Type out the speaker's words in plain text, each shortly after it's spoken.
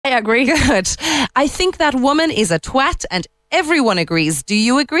agree. Good. I think that woman is a twat and everyone agrees. Do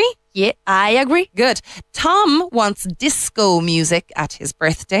you agree? Yeah, I agree. Good. Tom wants disco music at his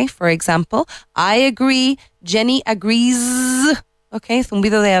birthday, for example. I agree. Jenny agrees. Okay,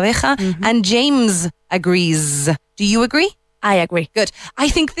 zumbido de abeja. And James agrees. Do you agree? I agree. Good. I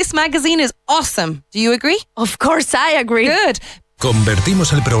think this magazine is awesome. Do you agree? Of course I agree. Good.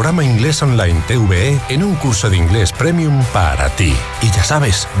 Convertimos el programa Inglés Online TVE en un curso de inglés premium para ti. Y ya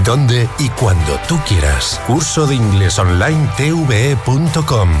sabes, dónde y cuando tú quieras. Curso de Inglés Online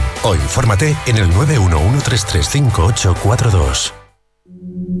TVE.com o infórmate en el 911335842.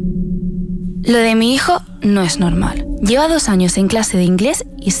 Lo de mi hijo no es normal. Lleva 2 años en clase de inglés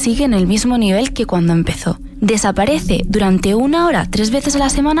y sigue en el mismo nivel que cuando empezó. Desaparece durante 1 hora 3 veces a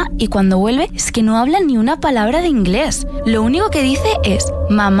la semana y cuando vuelve es que no habla ni una palabra de inglés. Lo único que dice es: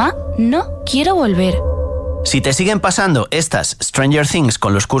 mamá, no quiero volver. Si te siguen pasando estas Stranger Things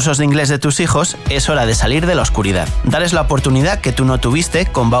con los cursos de inglés de tus hijos, es hora de salir de la oscuridad. Darles la oportunidad que tú no tuviste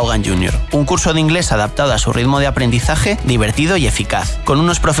con Vaughan Jr., un curso de inglés adaptado a su ritmo de aprendizaje, divertido y eficaz, con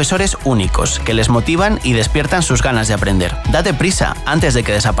unos profesores únicos que les motivan y despiertan sus ganas de aprender. Date prisa antes de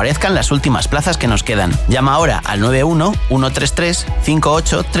que desaparezcan las últimas plazas que nos quedan. Llama ahora al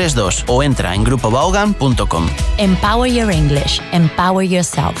 91-133-5832 o entra en grupovaughan.com. Empower your English. Empower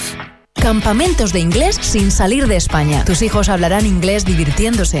yourself. Campamentos de inglés sin salir de España. Tus hijos hablarán inglés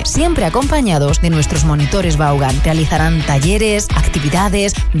divirtiéndose, siempre acompañados de nuestros monitores Vaughan. Realizarán talleres,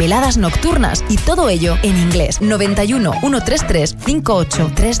 actividades, veladas nocturnas y todo ello en inglés. 91 133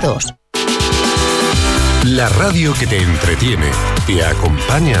 5832. La radio que te entretiene, te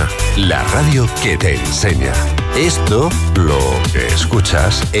acompaña, la radio que te enseña. Esto, lo que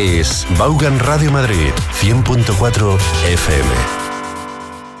escuchas, es Vaughan Radio Madrid, 100.4 FM.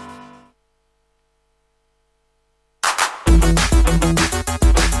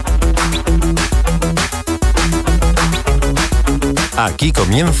 Aquí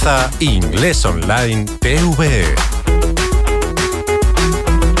comienza Inglés Online TVE.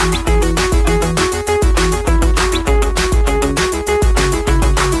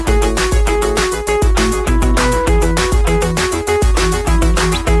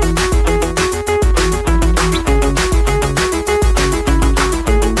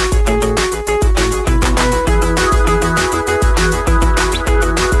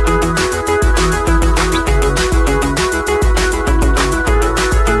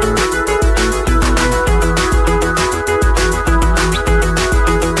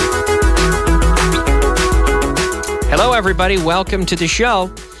 Everybody, welcome to the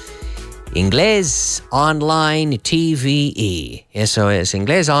show. Inglés Online TVE. Eso es,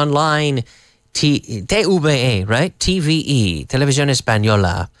 Inglés Online TVE, right? TVE, Televisión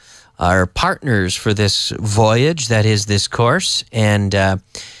Española, are partners for this voyage that is this course. And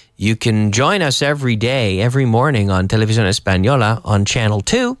you can join us every day, every morning on Televisión Española on Channel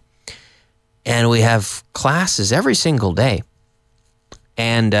 2. And we have classes every single day.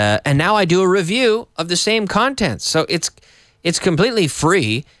 And now I do a review of the same content. So it's completely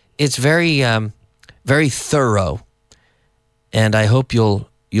free. It's very very thorough. And I hope you'll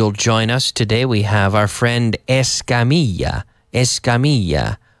join us today. We have our friend Escamilla,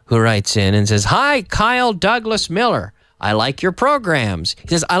 who writes in and says, "Hi, Kyle Douglas Miller. I like your programs." He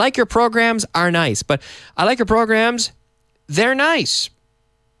says, "I like your programs are nice, but I like your programs, they're nice."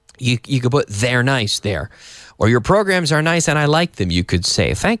 You could put "they're nice" there. Or your programs are nice and I like them, you could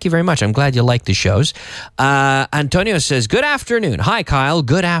say. Thank you very much. I'm glad you like the shows. Antonio says, "Good afternoon." Hi, Kyle.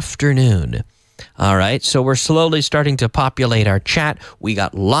 Good afternoon. All right. So we're slowly starting to populate our chat. We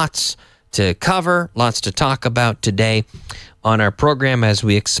got lots to cover, lots to talk about today on our program as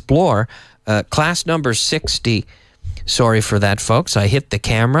we explore class number 60. Sorry for that, folks. I hit the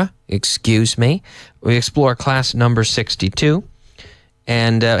camera. Excuse me. We explore class number 62.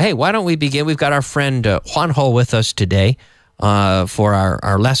 And hey, why don't we begin? We've got our friend Juanjo with us today for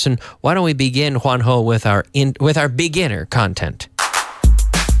our lesson. Why don't we begin, Juanjo, with our beginner content?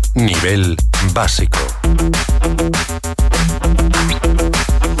 Nivel básico.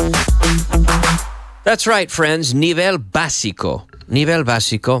 That's right, friends. Nivel básico. Nivel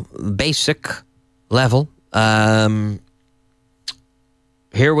básico, basic level.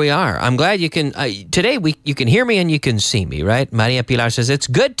 Here we are. I'm glad you can, today you can hear me and you can see me, right? Maria Pilar says, "It's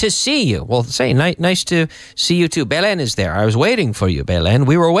good to see you." Well, say, nice to see you too. Belen is there. I was waiting for you, Belen.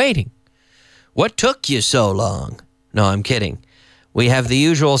 We were waiting. What took you so long? No, I'm kidding. We have the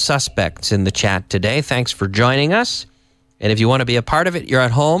usual suspects in the chat today. Thanks for joining us. And if you want to be a part of it, you're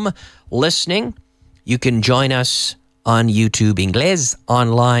at home listening, you can join us on YouTube. Inglés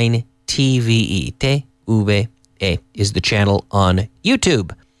Online TVE. TVE is the channel on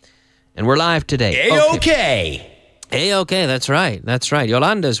YouTube. And we're live today. A-OK. A-OK, that's right. That's right.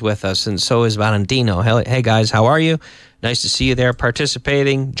 Yolanda's with us, and so is Valentino. Hey, guys, how are you? Nice to see you there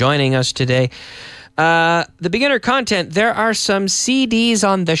participating, joining us today. The beginner content, there are some CDs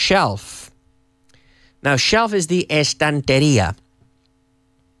on the shelf. Now, shelf is the estanteria.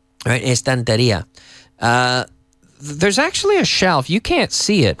 Right, estanteria. There's actually a shelf. You can't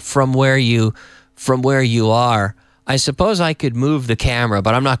see it from where you are. I suppose I could move the camera,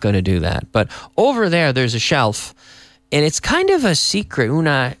 but I'm not going to do that. But over there's a shelf, and it's kind of a secret,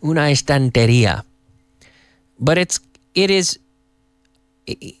 una estanteria. But it is.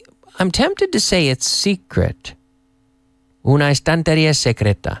 I'm tempted to say it's secret. Una estanteria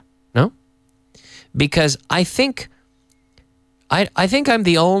secreta, no? Because I think I'm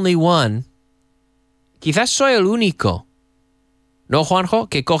the only one. Quizás soy el único. No, Juanjo,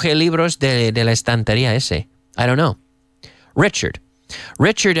 que coge libros de la estantería ese. I don't know. Richard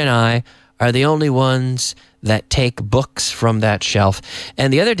and I are the only ones that take books from that shelf.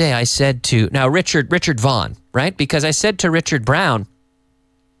 And the other day I said to, now Richard Vaughn, right? Because I said to Richard Brown,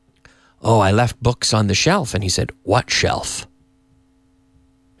 oh, I left books on the shelf. And he said, what shelf?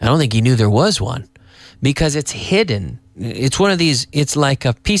 I don't think he knew there was one because it's hidden. It's one of these, it's like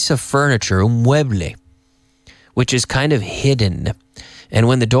a piece of furniture, un mueble, which is kind of hidden. And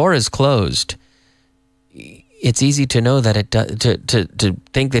when the door is closed, it's easy to know that to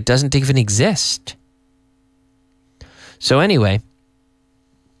think that it doesn't even exist. So anyway,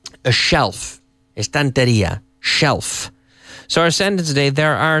 a shelf, estanteria, shelf. So our sentence today,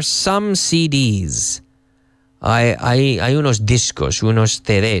 there are some CDs. Hay unos discos, unos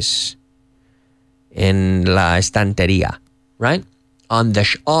CDs en la estantería, right? On.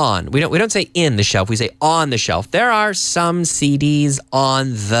 We don't say in the shelf, we say on the shelf. There are some CDs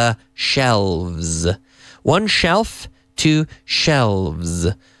on the shelves. One shelf, two shelves.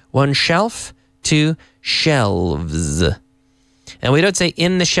 One shelf, two shelves. And we don't say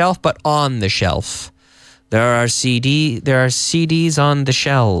in the shelf, but on the shelf. There are CDs on the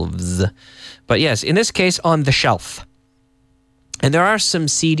shelves. But yes, in this case, on the shelf. And there are some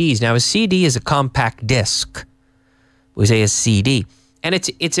CDs. Now, a CD is a compact disc. We say a CD. And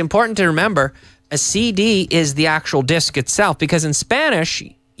it's important to remember, a CD is the actual disc itself, because in Spanish,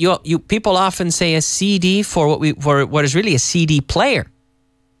 you people often say a CD for what is really a CD player.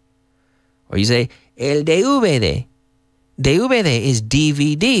 Or you say el DVD. DVD is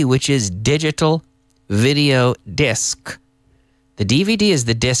DVD, which is digital video disc. The DVD is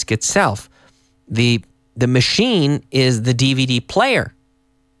the disc itself. The machine is the DVD player.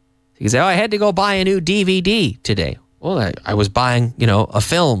 You can say, oh, I had to go buy a new DVD today. Well, I was buying, a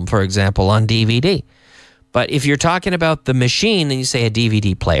film, for example, on DVD. But if you're talking about the machine, then you say a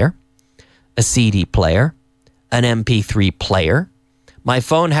DVD player, a CD player, an MP3 player. My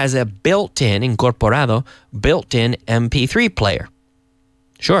phone has a built-in MP3 player.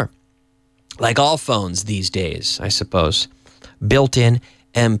 Sure. Like all phones these days, I suppose. Built-in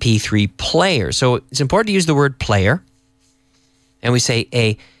MP3 player. So it's important to use the word player. And we say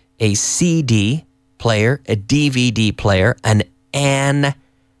a CD player, a DVD player, an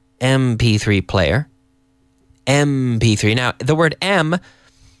MP3 player. MP3. Now, the word M,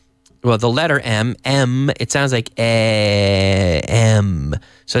 well, the letter M, it sounds like M.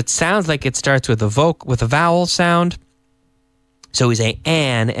 So it sounds like it starts with a vowel sound. So we say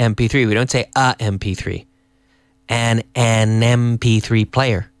an MP3. We don't say a MP3. An MP3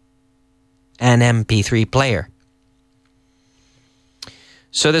 player. An MP3 player.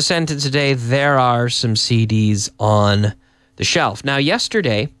 So the sentence today, there are some CDs on the shelf. Now,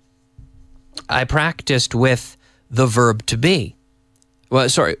 yesterday, I practiced with the verb to be. Well,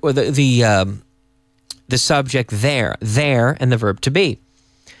 sorry, the subject there, and the verb to be.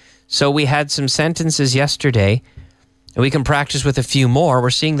 So we had some sentences yesterday, and we can practice with a few more. We're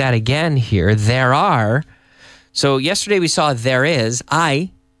seeing that again here. There are. So yesterday we saw there is,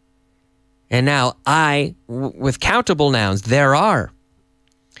 I, and now I with countable nouns. There are.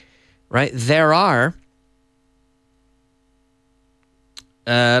 Right? There are.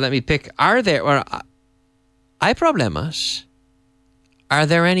 Let me pick. Are there, or hay problemas? Are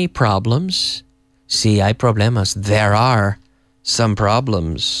there any problems? Sí, hay problemas. There are some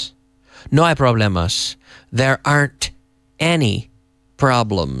problems. No hay problemas. There aren't any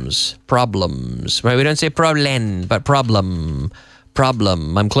problems. Problems. Right? We don't say problem, but problem.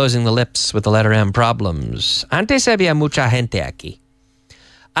 Problem. I'm closing the lips with the letter M. Problems. Antes había mucha gente aquí.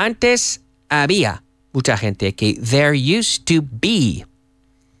 Antes había mucha gente aquí. There used to be.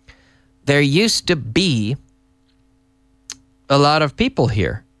 There used to be a lot of people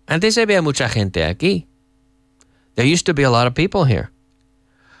here. Antes había mucha gente aquí. There used to be a lot of people here.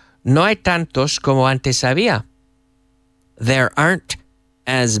 No hay tantos como antes había. There aren't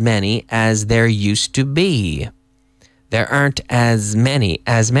as many as there used to be. There aren't as many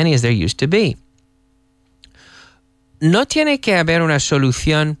as there used to be. No tiene que haber una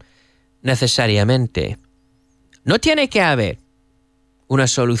solución necesariamente. No tiene que haber una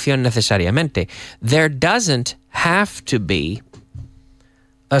solución necesariamente. There doesn't have to be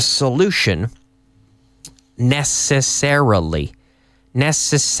a solution necessarily.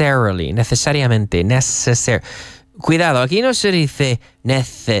 Necesariamente. Cuidado, aquí no se dice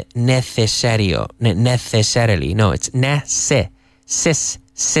necessarily. No, it's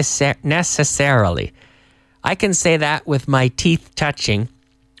necessarily. I can say that with my teeth touching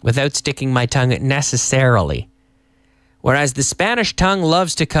without sticking my tongue necessarily. Whereas the Spanish tongue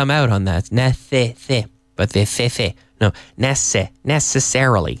loves to come out on that. But the no,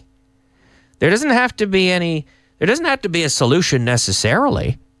 necessarily. There doesn't have to be a solution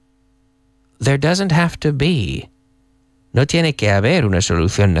necessarily. There doesn't have to be. No tiene que haber una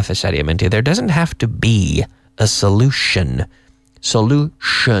solución necesariamente. There doesn't have to be a solution.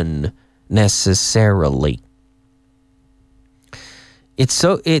 Solution necessarily. It's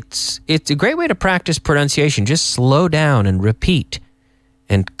a great way to practice pronunciation. Just slow down and repeat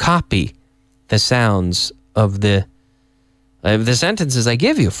and copy the sounds of the sentences I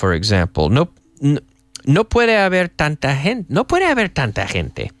give you, for example. No puede haber tanta gente. No puede haber tanta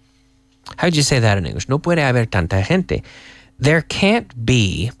gente. How'd you say that in English? No puede haber tanta gente. There can't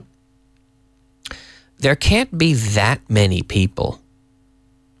be that many people.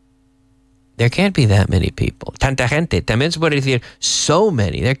 There can't be that many people. Tanta gente. También se puede decir so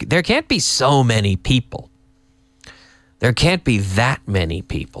many. There can't be so many people. There can't be that many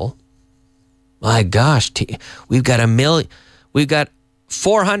people. My gosh, we've got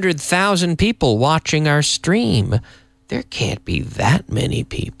 400,000 people watching our stream. There can't be that many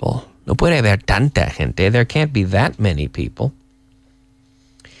people. No puede haber tanta gente. There can't be that many people.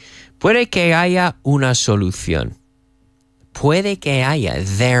 Puede que haya una solución. Puede que haya.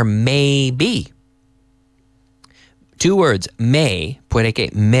 There may be. Two words. May. Puede que.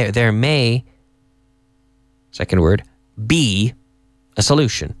 There may. Second word. Be a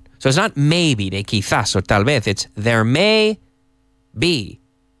solution. So it's not maybe de quizás o tal vez. It's there may be.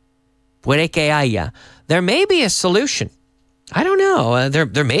 Puede que haya. There may be a solution. I don't know.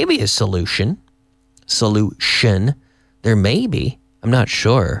 There may be a solution. Solution. There may be. I'm not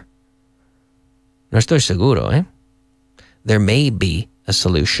sure. No estoy seguro, eh? There may be a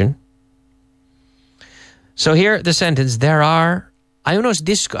solution. So here, the sentence, hay unos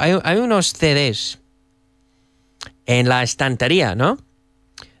CDs en la estantería, ¿no?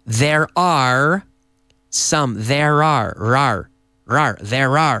 There are some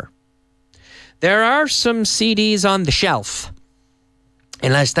CDs on the shelf.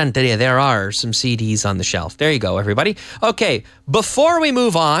 En la estantería, there are some CDs on the shelf. There you go, everybody. Okay, before we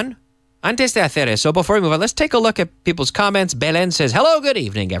move on, antes de hacer eso, before we move on, let's take a look at people's comments. Belen says, hello, good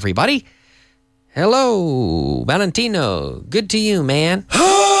evening, everybody. Hello, Valentino. Good to you, man.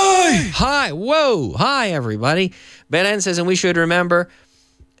 Hi. Whoa. Hi, everybody. Belen says, and we should remember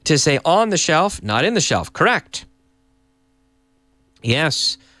to say on the shelf, not in the shelf. Correct.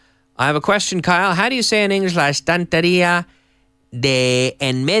 Yes. I have a question, Kyle. How do you say in English la estantería de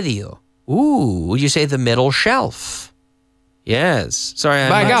en medio? Ooh, would you say the middle shelf? Yes. Sorry.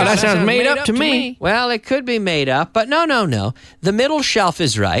 By God, that sounds made up to me. Well, it could be made up, but no. The middle shelf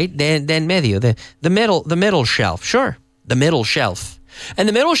is right. De medio. The middle shelf. Sure. The middle shelf. And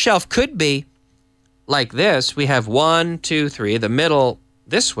the middle shelf could be like this. We have 1, 2, 3, the middle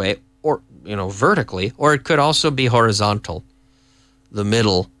this way, or, vertically, or it could also be horizontal. The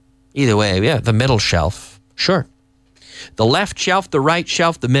middle. Either way, yeah, the middle shelf. Sure. The left shelf, the right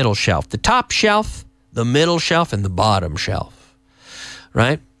shelf, the middle shelf. The top shelf, the middle shelf, and the bottom shelf.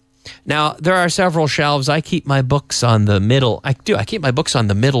 Right? Now, there are several shelves. I keep my books on the middle. I keep my books on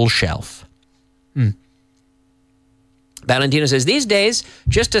the middle shelf. Valentino says, these days,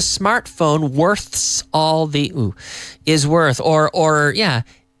 just a smartphone is worth.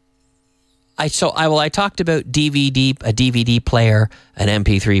 I talked about a DVD player, an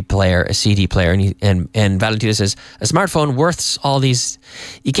MP3 player, a CD player, and Valentino says, a smartphone worths all these.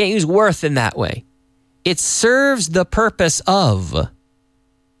 You can't use worth in that way. It serves the purpose of.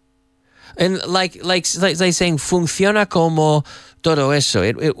 And like saying funciona como todo eso.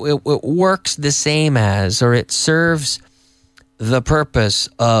 It works the same as, or it serves the purpose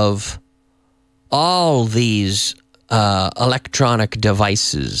of all these electronic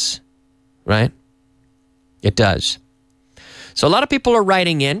devices, right? It does. So a lot of people are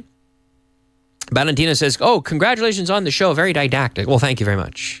writing in. Valentina says, oh, congratulations on the show. Very didactic. Well, thank you very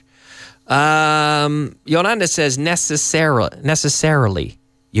much. Yolanda says necessarily.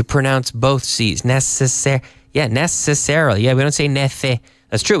 You pronounce both C's. Necessarily. Yeah, we don't say nefe.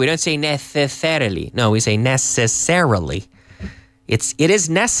 That's true. We don't say necessarily. No, we say necessarily. It is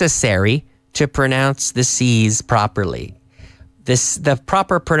necessary to pronounce the C's properly. The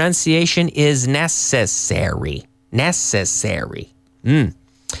proper pronunciation is necessary. Necessary.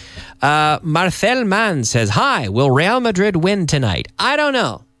 Marcel Mann says, hi, will Real Madrid win tonight? I don't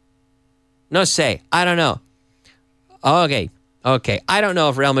know. No say. I don't know. Okay. I don't know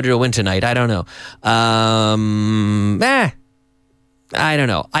if Real Madrid will win tonight. I don't know. I don't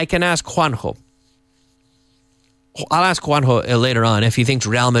know. I can ask Juanjo. I'll ask Juanjo later on if he thinks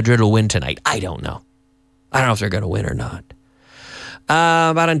Real Madrid will win tonight. I don't know. I don't know if they're going to win or not.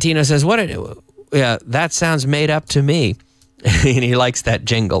 Valentino says, yeah, that sounds made up to me. And he likes that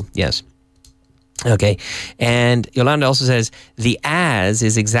jingle. Yes. Okay. And Yolanda also says, the as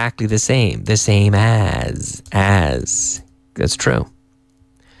is exactly the same. The same as. That's true.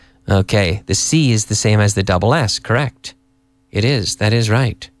 Okay. The C is the same as the double S. Correct. It is. That is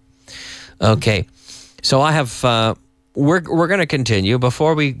right. Okay. So I have, we're going to continue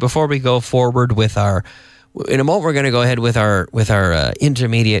before we go forward with our, in a moment, we're going to go ahead with our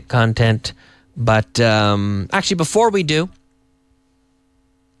intermediate content. But actually, before we do,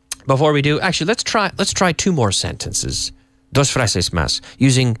 actually, let's try two more sentences. Dos frases más,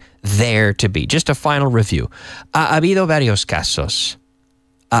 using there to be. Just a final review. Ha habido varios casos.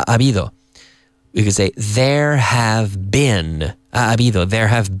 Ha habido. We could say, there have been. Ha habido. There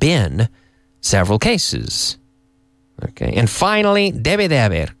have been several cases. Okay. And finally, debe de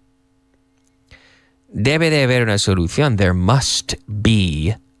haber. Debe de haber una solución. There must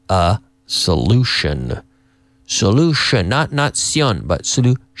be a solution. Solution, not sion, but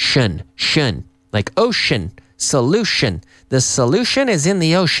solution. Shun, like ocean. Solution. The solution is in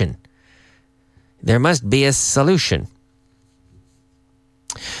the ocean. There must be a solution.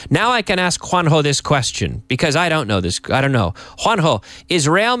 Now I can ask Juanjo this question, because I don't know this. I don't know. Juanjo, is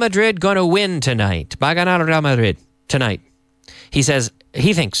Real Madrid going to win tonight? Va a ganar Real Madrid tonight? He says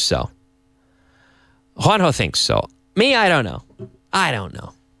he thinks so. Juanjo thinks so. Me, I don't know. I don't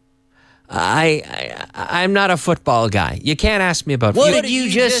know. I'm not a football guy. You can't ask me about. What did you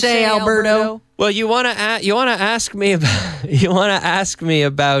just say, Alberto? Well, you want to ask me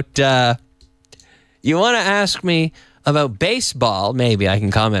about baseball. Maybe I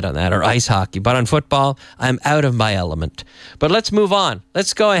can comment on that, or ice hockey. But on football, I'm out of my element. But let's move on.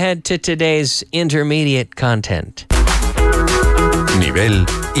 Let's go ahead to today's intermediate content. Nivel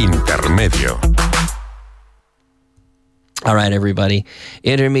intermedio. All right, everybody.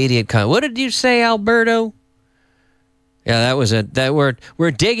 Intermediate content. What did you say, Alberto? Yeah,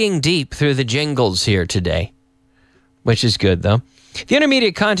 we're digging deep through the jingles here today, which is good, though. The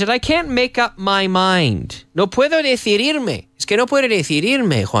intermediate content, I can't make up my mind. No puedo decidirme. Es que no puedo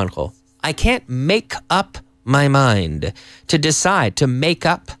decidirme, Juanjo. I can't make up my mind. To decide, to make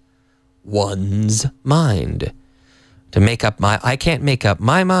up one's mind. I can't make up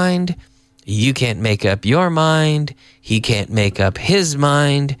my mind. You can't make up your mind. He can't make up his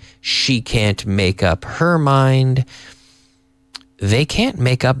mind. She can't make up her mind. They can't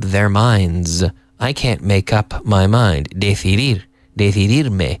make up their minds. I can't make up my mind. Decidir.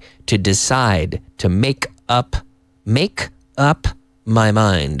 Decidirme. To decide. To make up my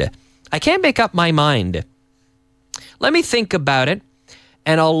mind. I can't make up my mind. Let me think about it,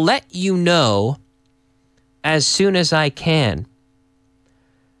 and I'll let you know as soon as I can.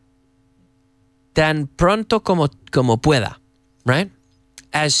 Tan pronto como pueda, right?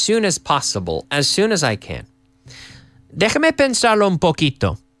 As soon as possible, as soon as I can. Déjame pensarlo un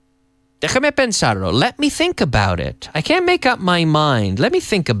poquito. Déjame pensarlo. Let me think about it. I can't make up my mind. Let me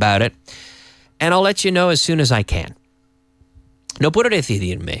think about it, and I'll let you know as soon as I can. No puedo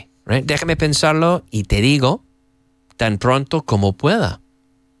decidirme, right? Déjame pensarlo y te digo tan pronto como pueda.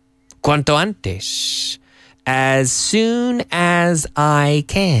 Cuanto antes. As soon as I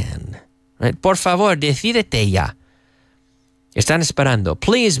can. Right? Por favor, decídete ya. Están esperando.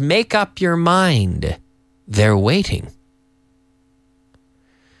 Please make up your mind. They're waiting.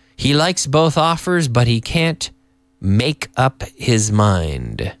 He likes both offers, but he can't make up his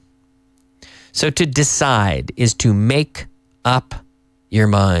mind. So to decide is to make up your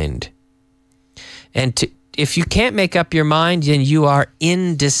mind. And if you can't make up your mind, then you are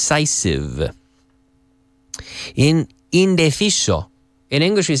indecisive. Indeciso. In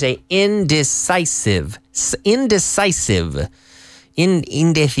English, we say indecisive. Indeciso.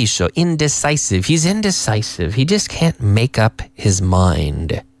 Indecisive. He's indecisive. He just can't make up his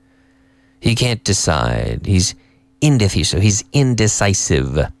mind. He can't decide. He's indeciso. He's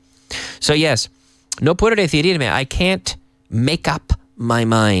indecisive. So yes, no puedo decidirme. I can't make up my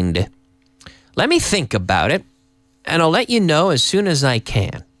mind. Let me think about it, and I'll let you know as soon as I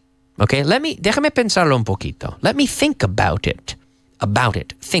can. Okay? Déjame pensarlo un poquito. Let me think about it. About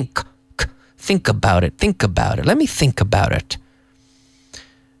it. Think about it. Think about it. Let me think about it.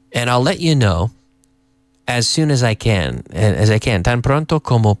 And I'll let you know as soon as I can. Tan pronto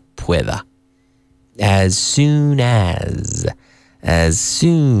como pueda. As soon as.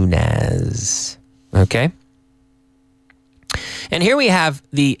 Okay? And here we have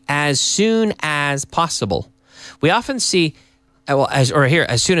the as soon as possible. We often see,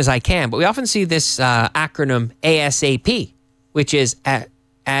 as soon as I can, but we often see this acronym ASAP, which is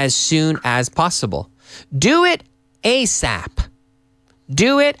as soon as possible. Do it ASAP.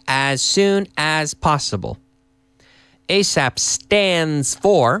 Do it as soon as possible. ASAP stands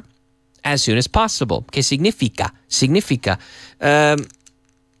for as soon as possible. ¿Qué significa?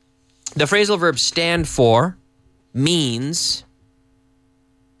 The phrasal verb stand for means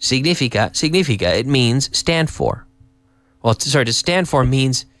significa. It means stand for. Well, to stand for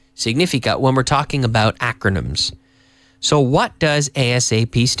means significa when we're talking about acronyms. So what does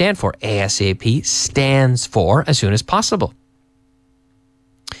ASAP stand for? ASAP stands for as soon as possible.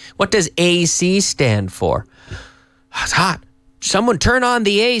 What does AC stand for? It's hot. Someone turn on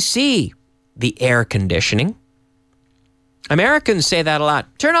the AC. The air conditioning. Americans say that a lot.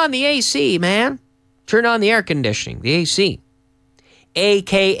 Turn on the AC, man. Turn on the air conditioning, the AC.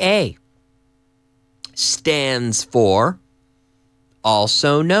 AKA stands for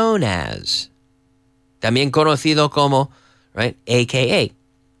also known as. También conocido como, right? AKA,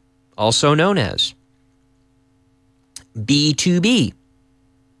 also known as. B2B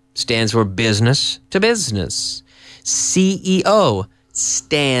stands for business to business. CEO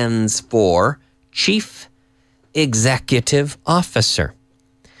stands for Chief Executive Officer.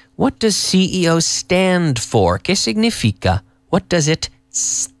 What does CEO stand for? ¿Qué significa? What does it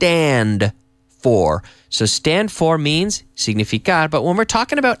stand for? So stand for means significar, but when we're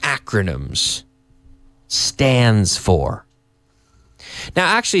talking about acronyms, stands for. Now,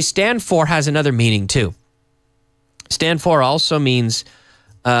 actually, stand for has another meaning too. Stand for also means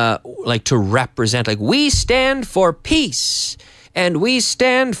like to represent, like we stand for peace and we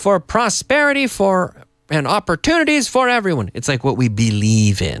stand for prosperity and opportunities for everyone. It's like what we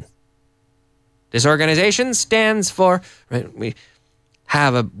believe in. This organization stands for, right? We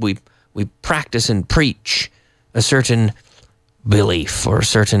practice and preach a certain belief or a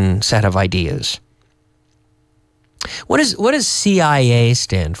certain set of ideas. What does CIA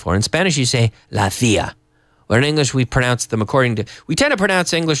stand for? In Spanish, you say la CIA. Or in English, we pronounce them we tend to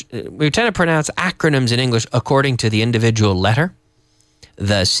pronounce acronyms in English according to the individual letter.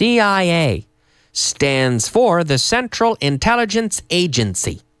 The CIA stands for the Central Intelligence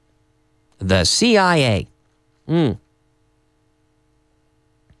Agency. The CIA. The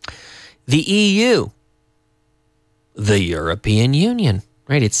EU. The European Union.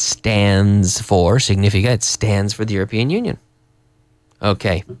 Right? It stands for, significa, it stands for the European Union.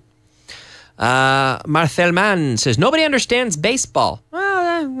 Okay. Marcel Mann says, nobody understands baseball.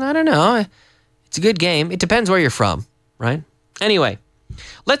 Well, I don't know. It's a good game. It depends where you're from, right? Anyway,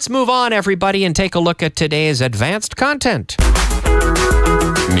 let's move on, everybody, and take a look at today's advanced content.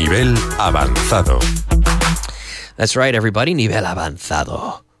 Nivel avanzado. That's right, everybody. Nivel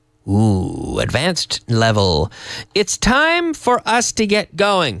avanzado. Ooh, advanced level. It's time for us to get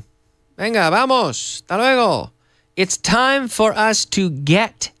going. Venga, vamos. Hasta luego. It's time for us to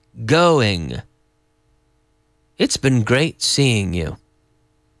get going. It's been great seeing you.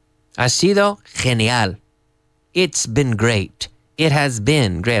 Ha sido genial. It's been great. It has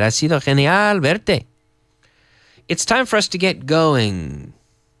been great. Ha sido genial verte. It's time for us to get going.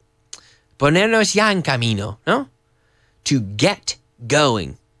 Ponernos ya en camino, ¿no? To get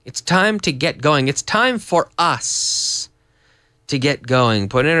going. It's time to get going. It's time for us to get going.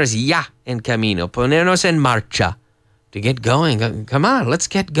 Ponernos ya en camino. Ponernos en marcha. To get going. Come on, let's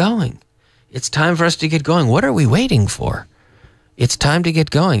get going. It's time for us to get going. What are we waiting for? It's time to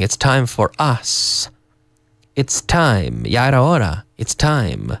get going. It's time for us. It's time. Ya era hora. It's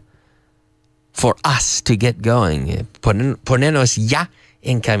time for us to get going. Ponernos ya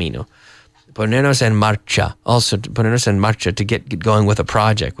en camino. Ponernos en marcha. Also, ponernos en marcha to get going with a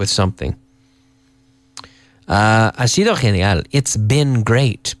project, with something. Ha sido genial. It's been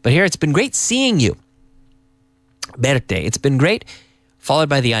great. But here, it's been great seeing you. Verte. It's been great, followed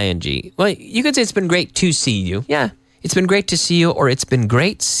by the ing. Well, you could say it's been great to see you. Yeah. It's been great to see you, or it's been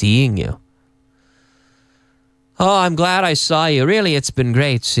great seeing you. Oh, I'm glad I saw you. Really, it's been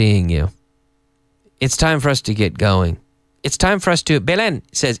great seeing you. It's time for us to get going. It's time for us to, Belen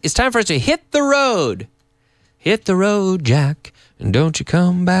says, it's time for us to hit the road. Hit the road, Jack, and don't you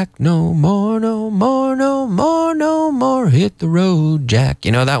come back no more, no more, no more, no more. Hit the road, Jack.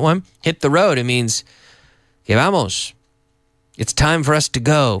 You know that one? Hit the road. It means, que vamos. It's time for us to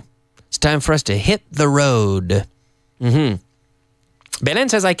go. It's time for us to hit the road. Belen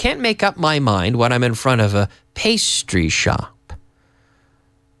says, I can't make up my mind when I'm in front of a pastry shop.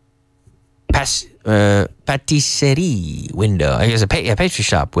 Patisserie window. I guess a pastry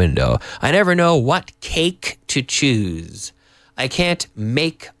shop window. I never know what cake to choose. I can't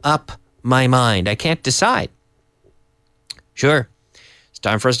make up my mind. I can't decide. Sure. It's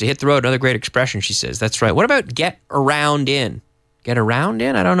time for us to hit the road. Another great expression, she says. That's right. What about get around in? Get around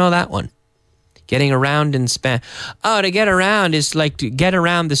in? I don't know that one. Getting around in Spanish. Oh, to get around is like to get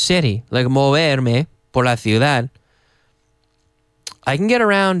around the city. Like moverme por la ciudad. I can get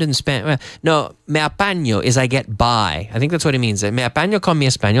around in Spanish. No, me apaño is I get by. I think that's what it means. Me apaño con mi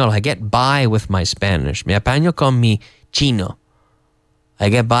español. I get by with my Spanish. Me apaño con mi chino. I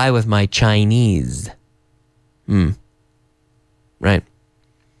get by with my Chinese. Right.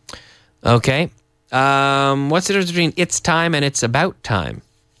 Okay. What's the difference between it's time and it's about time?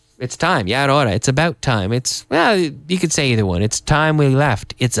 It's time. Ya era hora. It's about time. It's, well, you could say either one. It's time we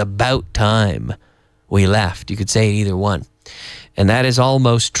left. It's about time we left. You could say either one. And that is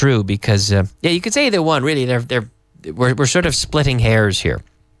almost true because, you could say either one, really. We're sort of splitting hairs here.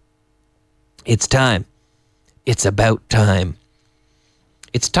 It's time. It's about time.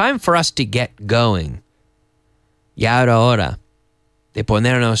 It's time for us to get going. Ya era hora de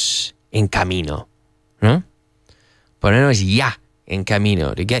ponernos en camino. ¿No? Ponernos ya en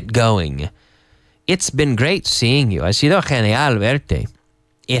camino, to get going. It's been great seeing you. Ha sido genial verte.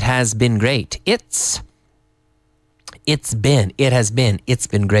 It has been great. It's been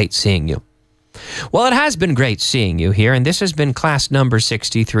great seeing you. Well, it has been great seeing you here, and this has been class number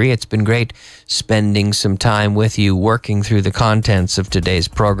 63. It's been great spending some time with you, working through the contents of today's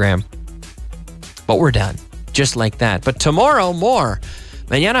program. But we're done, just like that. But tomorrow, more.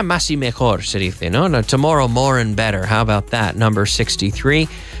 Mañana más y mejor, se dice, no? No, tomorrow, more and better. How about that? Number 63.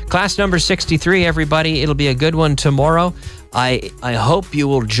 Class number 63, everybody. It'll be a good one tomorrow. I hope you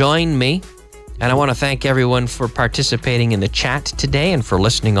will join me. And I want to thank everyone for participating in the chat today and for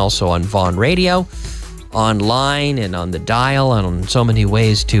listening also on Vaughan Radio, online and on the dial and on so many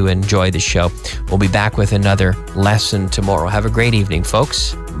ways to enjoy the show. We'll be back with another lesson tomorrow. Have a great evening,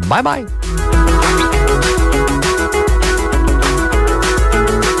 folks. Bye-bye.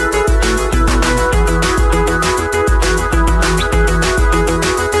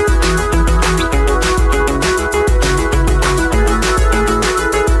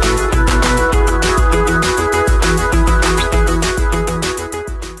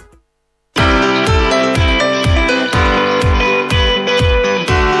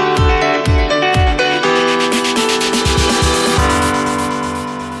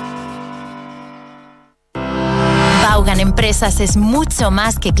 Empresas es mucho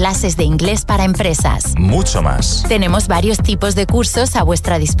más que clases de inglés para empresas. Mucho más. Tenemos varios tipos de cursos a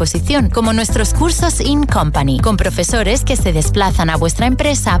vuestra disposición, como nuestros cursos in company, con profesores que se desplazan a vuestra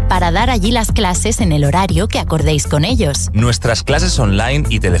empresa para dar allí las clases en el horario que acordéis con ellos. Nuestras clases online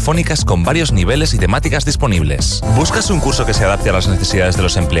y telefónicas con varios niveles y temáticas disponibles. ¿Buscas un curso que se adapte a las necesidades de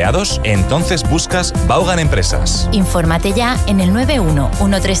los empleados? Entonces buscas Vaughan Empresas. Infórmate ya en el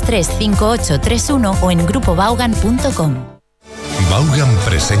 91-133-5831 o en grupovaughan.com. Vaughan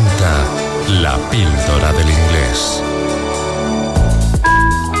presenta La Píldora del Inglés.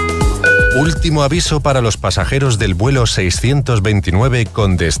 Último aviso para los pasajeros del vuelo 629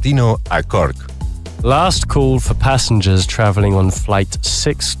 con destino a Cork. Last call for passengers traveling on flight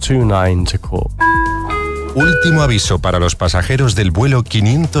 629 to Cork. Último aviso para los pasajeros del vuelo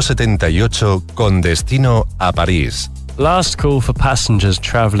 578 con destino a París. Last call for passengers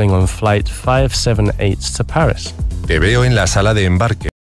traveling on flight 578 to Paris. Te veo en la sala de embarque.